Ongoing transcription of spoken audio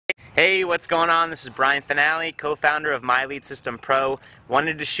Hey, what's going on? This is Brian Fanale, co-founder of My Lead System Pro.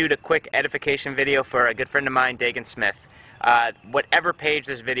 Wanted to shoot a quick edification video for a good friend of mine, Daegan Smith. Whatever page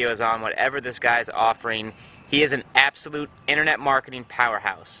this video is on, whatever this guy's offering, he is an absolute internet marketing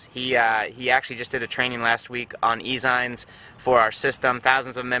powerhouse. He actually just did a training last week on e-signs for our system.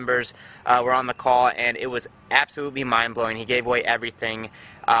 Thousands of members were on the call, and it was absolutely mind-blowing. He gave away everything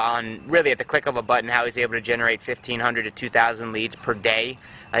on really at the click of a button, how he's able to generate 1,500 to 2,000 leads per day.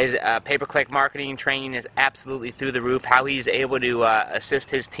 His pay-per-click marketing training is absolutely through the roof. How he's able to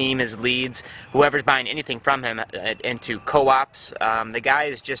assist his team, his leads, whoever's buying anything from him into co-ops. The guy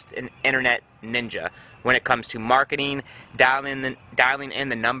is just an internet ninja when it comes to marketing, dialing in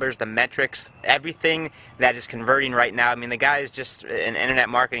the numbers, the metrics, everything that is converting right now. I mean, the guy is just an internet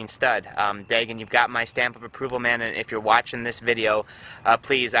marketing stud. Daegan, you've got my stamp of approval, man, and if you're watching this video,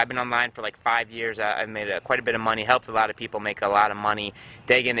 please, I've been online for like 5 years. I've made quite a bit of money, helped a lot of people make a lot of money.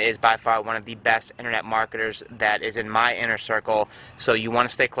 Daegan is by far one of the best internet marketers that is in my inner circle, so you want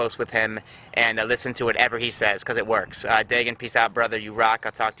to stay close with him and listen to whatever he says, because it works. Daegan, peace out, brother. You rock.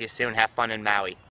 I'll talk to you soon. Have fun in Maui.